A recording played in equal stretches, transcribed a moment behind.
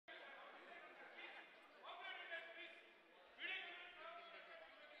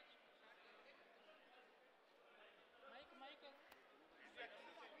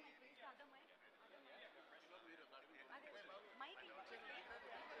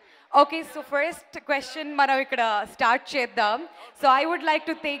Okay, so first question మనం ఇక్కడ start చేద్దాం. So I would like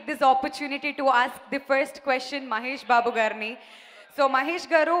to take this opportunity to ask the first question Mahesh Babu గారిని. So Mahesh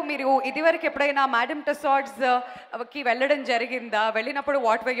గారు మీరు ఇదివరకు ఎప్పుడైనా మేడమ్ టసాడ్స్ కి వెళ్ళడం జరిగిందా? వెళ్ళినప్పుడు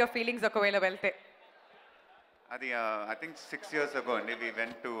వాట్ వర్ యువర్ ఫీలింగ్స్ ఒకవేళ వెళ్తే? అది I think 6 years ago and we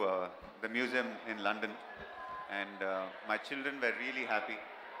went to the museum in London and my children were really happy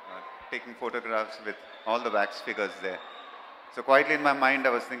taking photographs with all the wax figures there. So quietly in my mind,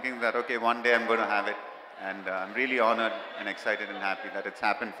 I was thinking that, okay, one day I'm going to have it. And I'm really honored and excited and happy that it's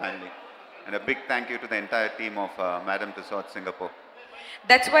happened finally. And a big thank you to the entire team of Madame Tussauds Singapore.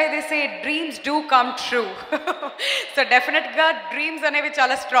 That's why they say dreams do come true. So definitely dreams అనేవి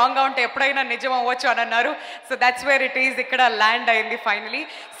చాలా strong గా ఉంటే ఎప్పుడైనా నిజం అవ్వచ్చు అని అన్నారు. So that's where it is ఇక్కడ ల్యాండ్ అయింది finally.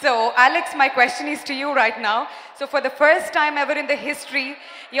 So Alex, my question is to you right now. So for the first time ever in the history,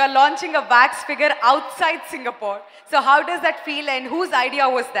 you are launching a wax figure outside Singapore. So how does that feel and whose idea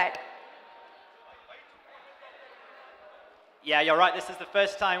was that? Yeah, you're right. This is the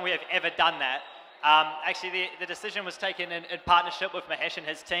first time we have ever done that. Actually, the decision was taken in partnership with Mahesh and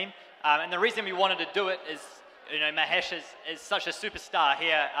his team. And the reason we wanted to do it is, you know, Mahesh is such a superstar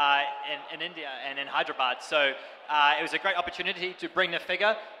here in India and in Hyderabad. So it was a great opportunity to bring the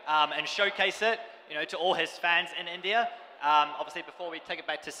figure and showcase it, you know, to all his fans in India. Obviously, before we take it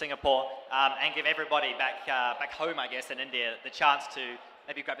back to Singapore and give everybody back home, I guess, in India, the chance to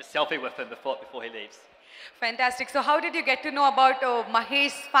maybe grab a selfie with him before he leaves. Fantastic. So how did you get to know about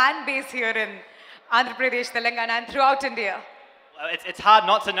Mahesh's fan base here in Andhra Pradesh, Telangana and throughout India? Well, it's hard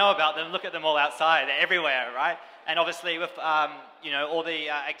not to know about them. Look at them all outside. They're everywhere, right? And obviously with you know, all the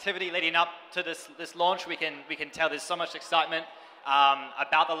activity leading up to this launch, we can tell there's so much excitement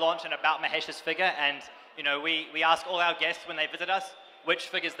about the launch and about Mahesh's figure. And you know, we ask all our guests when they visit us which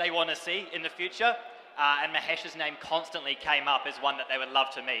figures they want to see in the future. And Mahesh's name constantly came up as one that they would love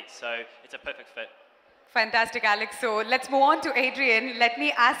to meet. So it's a perfect fit. Fantastic, Alex. So let's move on to Adrian. Let me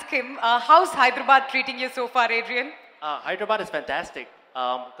ask him, how's Hyderabad treating you so far, Adrian? Hyderabad is fantastic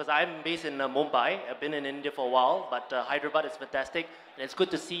because I'm based in Mumbai. I've been in India for a while, but Hyderabad is fantastic. And it's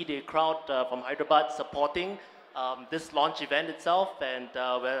good to see the crowd from Hyderabad supporting this launch event itself. And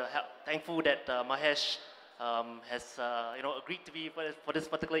we're thankful that Mahesh has you know, agreed to be for this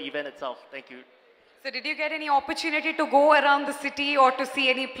particular event itself. Thank you. So did you get any opportunity to go around the city or to see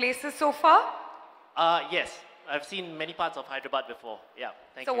any places so far? Yes, I've seen many parts of Hyderabad before. Yeah,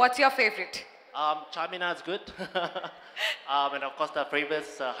 thank you. So what's your favorite? Charminar is good. And of course the famous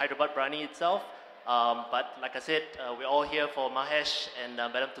Hyderabad Biryani itself. But like I said, we're all here for Mahesh and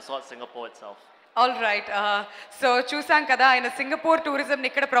Madame Tussauds Singapore itself. All right. So చూసాం కదా ఆయన Singapore tourism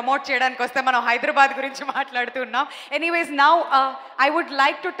ఇక్కడ promote చేయడానికి వస్తే మనం హైదరాబాద్ గురించి మాట్లాడుతున్నాం. Anyways now I would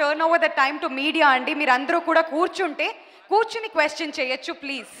like to turn over the time to media అండి. మీరు అందరూ కూడా కూర్చుని క్వశ్చన్ చేయొచ్చు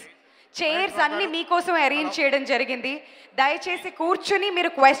ప్లీజ్. చైర్స్ అన్ని మీకోసం అరేంజ్ చేయడం జరిగింది. దయచేసి కూర్చుని మీరు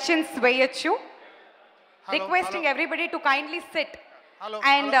క్వశ్చన్స్ వేయొచ్చు. Requesting everybody to kindly SIT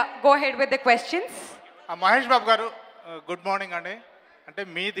and go head with the questions. Mahesh Babu గారు గుడ్ మార్నింగ్ అండి. అంటే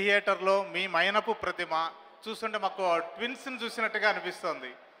మీ థియేటర్లో మీ మైనపు ప్రతిమ చూస్తుంటే మాకు ట్విన్స్ని చూసినట్టుగా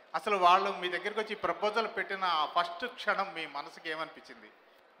అనిపిస్తుంది. అసలు వాళ్ళు మీ దగ్గరికి వచ్చి ప్రపోజల్ పెట్టిన ఫస్ట్ క్షణం మీ మనసుకి ఏమనిపించింది?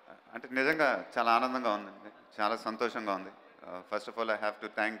 అంటే నిజంగా చాలా ఆనందంగా ఉందండి, చాలా సంతోషంగా ఉంది. First of all, I have to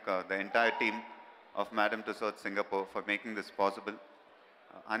thank the entire team of Madame Tussauds Singapore for making this possible.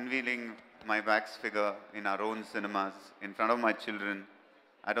 Unveiling my wax figure in our own cinemas in front of my children,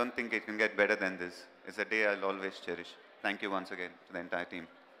 I don't think it can get better than this. It's a day I'll always cherish. Thank you once again to the entire team.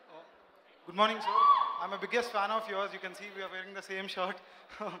 Good morning, sir. I'm a biggest fan of yours. You can see we are wearing the same shirt.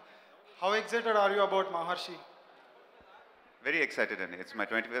 How excited are you about Maharshi? Very excited, and it's my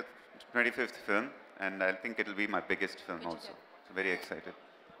 25th film. And I think it will be my biggest film also. So very excited.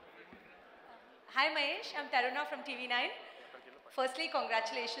 Hi Mahesh, I'm Taruna from TV9. Firstly,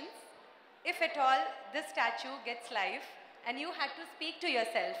 congratulations. If at all this statue gets life and you had to speak to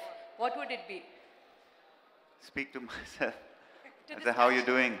yourself, what would it be? Speak to myself. I say, how are you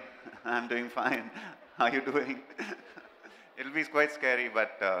doing? I'm doing fine. How are you doing? It'll be quite scary,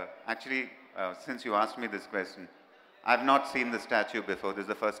 but actually, since you asked me this question, I've not seen the statue before. This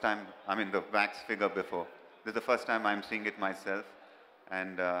is the first time, I mean the wax figure before. This is the first time I'm seeing it myself.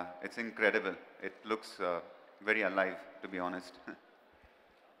 And it's incredible. It looks very alive, to be honest.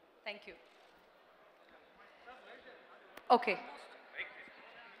 Thank you. Okay.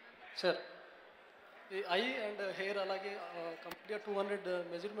 Sir, the eye and hair alage complete 200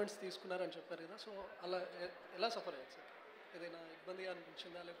 measurements తీసుకున్నారని చెప్పారు కదా. So అలా ఎలా suffer అయ్యారు sir? ఏదైనా ఇబ్బందిగా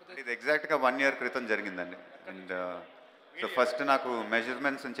అనిపించిందా లేకపోతే? ఇది ఎగ్జాక్ట్గా 1 year క్రితం జరిగిందండి. అండ్ సో ఫస్ట్ నాకు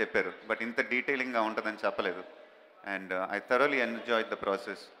మెజర్మెంట్స్ అని చెప్పారు, బట్ ఇంత డీటెయిలింగ్గా ఉంటుందని చెప్పలేదు. And I thoroughly enjoyed the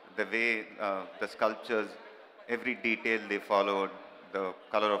process. the way the sculptures, every detail they followed, the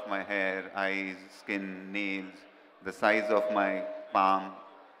color of my hair, eyes, skin, nails, the size of my palm,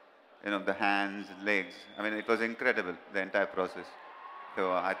 the hands, legs. I mean, it was incredible, the entire process. So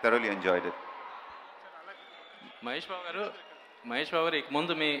I thoroughly enjoyed it. Mahesh Babu గారు ఇక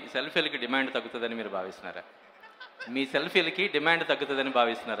ముందు మీ సెల్ఫీలకి demand తగ్గుతుందని మీరు భావిస్తున్నారా? మీ సెల్ఫీలకి demand తగ్గుతుందని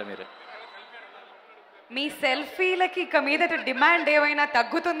భావిస్తున్నారా మీరు? మీ సెల్ఫీలకి ఇక మీదట demand ఏమైనా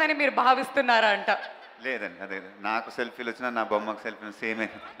తగ్గుతుందని మీరు భావిస్తున్నారా అంట? లేదండి, అదే నాకు సెల్ఫీలు వచ్చినా నా బొమ్మకు సెల్ఫీలు సేమే.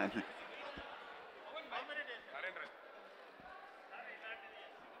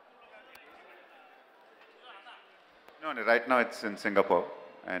 No, right now it's in Singapore,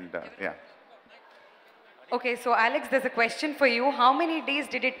 and yeah. Okay, so Alex, there's a question for you. How many days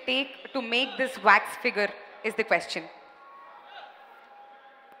did it take to make this wax figure is the question.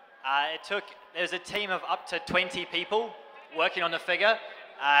 There was a team of up to 20 people working on the figure,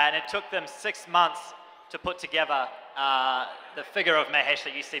 and it took them 6 months to put together the figure of Mahesh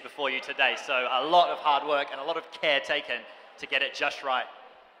that you see before you today. So a lot of hard work and a lot of care taken to get it just right.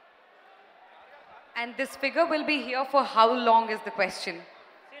 And this figure will be here for how long is the question?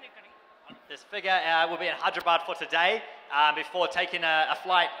 This figure will be in Hyderabad for today before taking a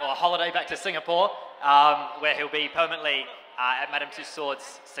flight or a holiday back to Singapore, where he'll be permanently at Madame Tussauds,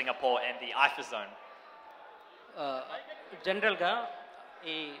 Singapore, and the IFA zone. జనరల్గా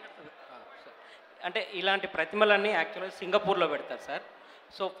ఈ అంటే ఇలాంటి ప్రతిమలన్నీ యాక్చువల్గా సింగపూర్లో పెడతారు sir.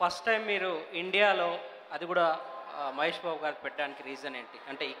 So first time మీరు ఇండియాలో అది కూడా మహేష్ బాబు గారికి పెట్టడానికి రీజన్ ఏంటి?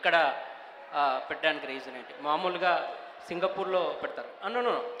 అంటే ఇక్కడ పెట్టడానికి రీజన్ ఏంటి? మామూలుగా సింగపూర్లో పెడతారు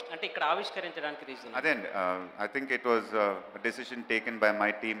అన్నో అంటే ఇక్కడ ఆవిష్కరించడానికి రీజన్ అదే అండి, I think it was a decision taken by my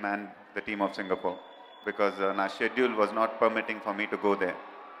team and the team of Singapore, because my schedule was not permitting for me to go there.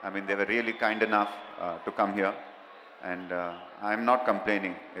 I mean, they were really kind enough to come here, and I'm not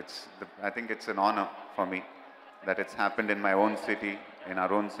complaining. I think it's an honor for me that it's happened in my own city, in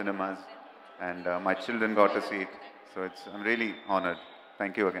our own cinemas, and my children got to see it. So I'm really honored.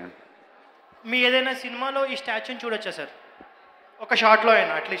 Thank you again. మీ ఏదైనా సినిమాలో ఈ స్టాచ్యూని చూడొచ్చా sir? ఒక షార్ట్లో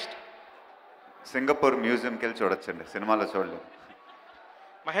అయినా at least. Singapore మ్యూజియంకి వెళ్ళి చూడొచ్చండి, సినిమాలో చూడలేదు.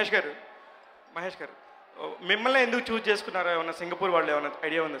 మహేష్ గారు మిమ్మల్ని ఎందుకు చూస్ చేసుకున్నారో ఏమన్నా సింగపూర్ వాళ్ళు ఏమన్నా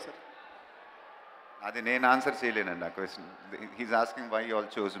ఐడియా ఉందా సార్? అది నేను ఆన్సర్ చేయలేనండి ఆ question. He's asking why you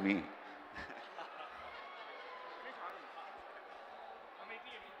all chose me.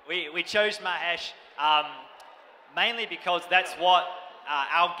 We chose Mahesh mainly because that's what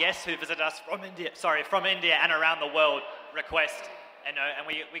our guests who visit us from India and around the world request. And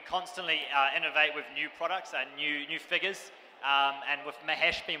we constantly innovate with new products and new figures. And with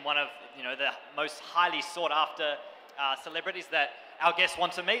Mahesh being one of the most highly sought after celebrities that our guests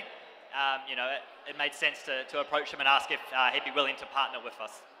want to meet, it made sense to approach him and ask if he'd be willing to partner with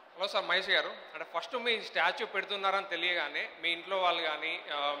us. Hello sir Mahesh గారు, అంటే first మీ statue పెడుతున్నారని తెలియగానే మీ ఇంట్లో వాళ్ళు కానీ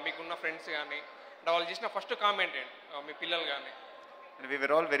మీకున్న friends కానీ వాళ్ళు చేసిన ఫస్ట్ కామెంట్ ఏంటి, మీ పిల్లలు కానీ? We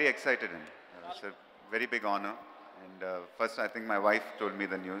were all very excited, and it's a very big honor. And first, I think my wife told me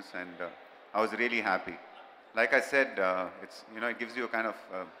the news, and I was really happy. Like I said, it gives you a kind of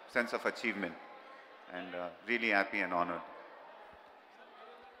sense of achievement, and really happy and honored.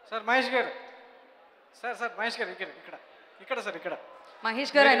 Sir Mahesh గారు మహేష్ గారు ఇక్కడ sir ఇక్కడ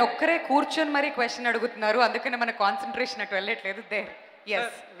మహేష్ గారు ఆయన ఒక్కరే కూర్చొని మరి question అడుగుతున్నారు, అందుకనే మన కాన్సన్ట్రేషన్ అటు వెళ్ళట్లేదు.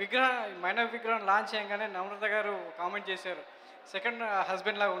 మైనర్ విగ్రహం లాంచ్ చేయగానే నమ్రత గారు కామెంట్ చేశారు, సెకండ్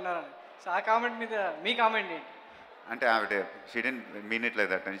హస్బెండ్ లాగా ఉన్నారని. సో ఆ కామెంట్ మీద మీ కామెంట్ ఏంటి? అంటే ఆవిడ she didn't mean it like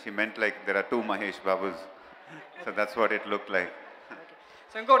that, and she meant like there are two Mahesh Babus. So that's what it looked like.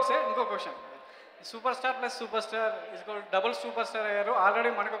 So ఇంకో question, super star plus super star double super star అయ్యారు.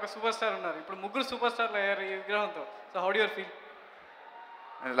 Already మనకు ఒక super star ఉన్నారు, ఇప్పుడు ముగ్గురు super స్టార్లు అయ్యారు ఈ విగ్రహంతో. So how do you feel?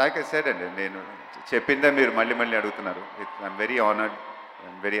 Like I said, అండి నేను చెప్పిందే మీరు మళ్ళీ అడుగుతున్నారు. I'm very honored,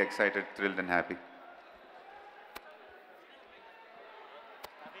 I'm very excited, thrilled and happy.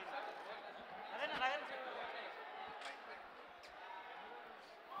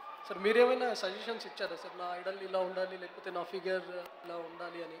 Sir మీరేమైనా సజెషన్స్ ఇచ్చారా సార్? నా ఐడల్ ఇలా ఉండాలి, లేకపోతే నా ఫిగర్ ఇలా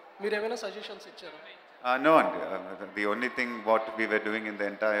ఉండాలి అని మీరేమైనా సజెషన్స్ ఇచ్చారా? No, and the only thing what we were doing in the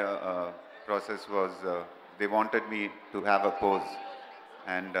entire process was they wanted me to have a pose,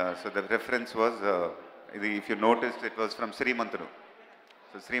 and so the reference was if you noticed, it was from Srimantadu.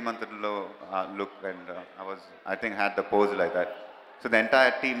 So Srimantadu look, and I think had the pose like that. So the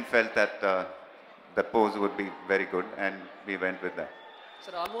entire team felt that the pose would be very good, and we went with that.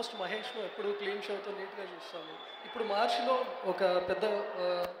 Sir almost మహేష్ను ఎప్పుడు clean షోతో నీట్గా చూస్తాము. ఇప్పుడు మార్చిలో ఒక పెద్ద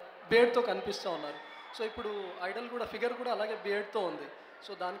బేడ్తో కనిపిస్తూ ఉన్నారు. So ఇప్పుడు ఐడల్ కూడా ఫిగర్ కూడా అలాగే బియర్డ్తో ఉంది.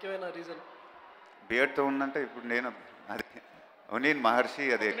 సో దానికి ఏమైనా రీజన్? బియర్డ్తో ఉందంటే ఇప్పుడు నేను అది Only in Maharshi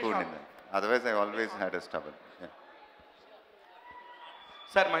అది ఎక్కువ ఉండింది. Otherwise I always had a stubble. Yeah.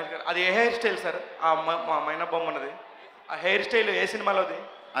 Sir Mahesh గారు అది ఏ హెయిర్ స్టైల్ సార్ మా మైనా బొమ్మ ఉన్నది ఆ హెయిర్ స్టైల్ ఏ సినిమాలోది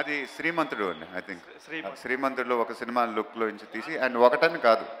అది శ్రీమంతుడు అండి ఐ థింక్ శ్రీమంతుడిలో ఒక సినిమా లుక్లో నుంచి తీసి అండ్ ఒకటని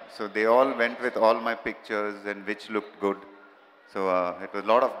కాదు so they all went with all my pictures and which look good so it was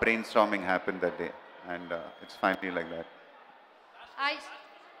lot of brain storming happen that day and it's finally like that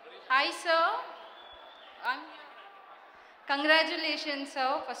Hi sir. Congratulations sir,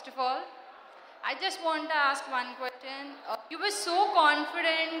 first of all. I just want to ask one question. You were so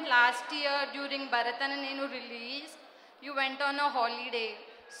confident last year during Bharatana Nenu release. You went on a holiday.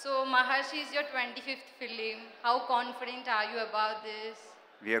 So Maharshi is your 25th film. How confident are you about this?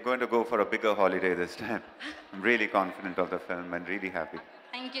 We are going to go for a bigger holiday this time. I'm really confident of the film and really happy.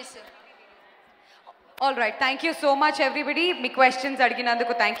 Thank you sir. All right thank you so much everybody me questions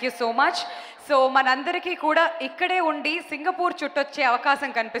అడిగినందుకు thank you so much so మనందరికీ కూడా ఇక్కడే ఉండి Singapore చుట్టొచ్చే అవకాశం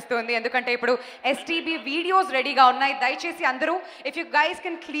కనిపిస్తుంది ఎందుకంటే ఇప్పుడు STB videos రెడీగా ఉన్నాయి దయచేసి అందరూ if you guys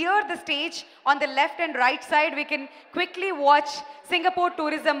can clear the stage on the left and right side we can quickly watch Singapore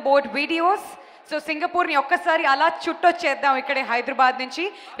tourism board videos so సింగపూర్ని ఒక్కసారి అలా చుట్టొచ్చేద్దాం ఇక్కడే హైదరాబాద్ నుంచి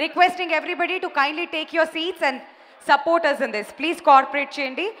requesting everybody to kindly take your seats and support us in this. Please cooperate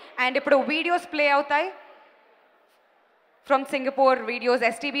cheyandi and ippudu videos play avutayi from Singapore videos,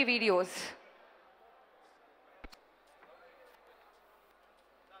 STB videos.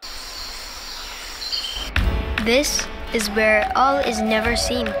 This is where all is never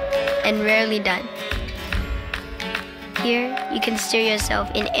seen and rarely done. Here you can steer yourself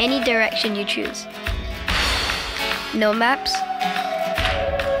in any direction you choose. No maps,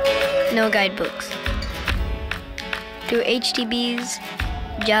 no guidebooks. Through HDBs,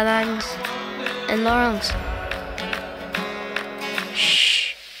 jalans, and lorongs.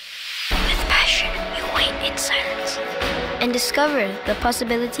 Shh. With passion, you wait in silence and discover the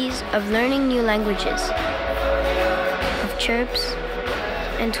possibilities of learning new languages, of chirps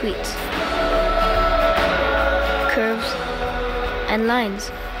and tweets, curves and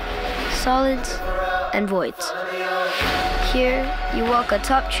lines, solids and voids. Here, you walk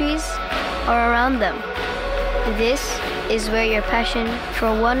atop trees or around them. This is where your passion for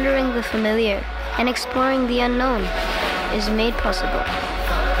wandering the familiar and exploring the unknown is made possible.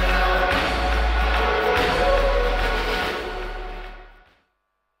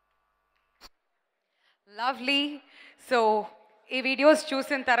 Lovely. So, ఈ videos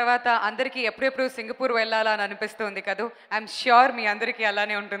చూసిన తర్వాత అందరికీ ఎప్పుడెప్పుడు Singapore వెళ్ళాలా అని అనిపిస్తుంది కదా I'm sure మీ అందరికీ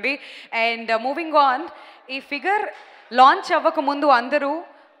అలానే ఉంటుంది అండ్ మూవింగ్ ఆన్ ఈ ఫిగర్ లాంచ్ అవ్వక ముందు అందరూ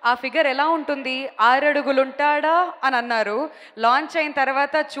ఆ ఫిగర్ ఎలా ఉంటుంది 6 అడుగులు ఉంటాడా అని అన్నారు లాంచ్ అయిన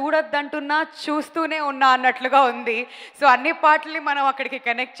తర్వాత చూడొద్దంటున్నా చూస్తూనే ఉన్నా అన్నట్లుగా ఉంది సో అన్ని పాటల్ని మనం అక్కడికి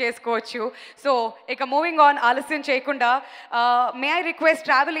కనెక్ట్ చేసుకోవచ్చు సో ఇక మూవింగ్ ఆన్ ఆలస్యం చేయకుండా may I request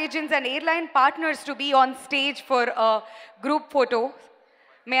travel agents and airline partners to be on stage for group photo.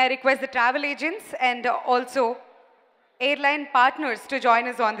 May I request the travel agents and also airline partners to join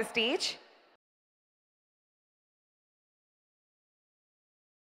us on the stage.